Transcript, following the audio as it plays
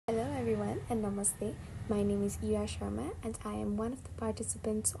and namaste. My name is Ira Sharma and I am one of the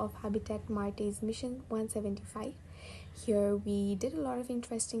participants of Habitat Marte's Mission 175. Here we did a lot of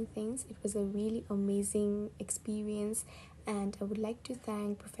interesting things. It was a really amazing experience, and I would like to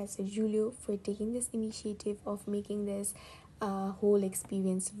thank Professor Julio for taking this initiative of making this whole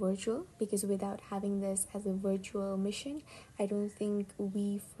experience virtual, because without having this as a virtual mission, I don't think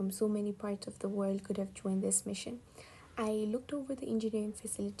we from so many parts of the world could have joined this mission. I looked over the engineering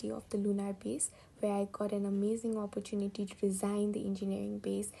facility of the lunar base, where I got an amazing opportunity to design the engineering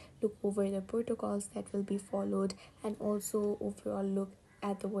base, look over the protocols that will be followed, and also overall look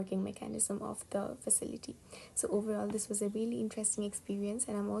at the working mechanism of the facility. So overall, this was a really interesting experience,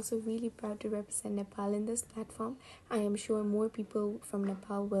 and I'm also really proud to represent Nepal in this platform. I am sure more people from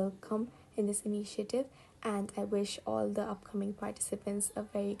Nepal will come in this initiative, and I wish all the upcoming participants a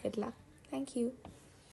very good luck. Thank you.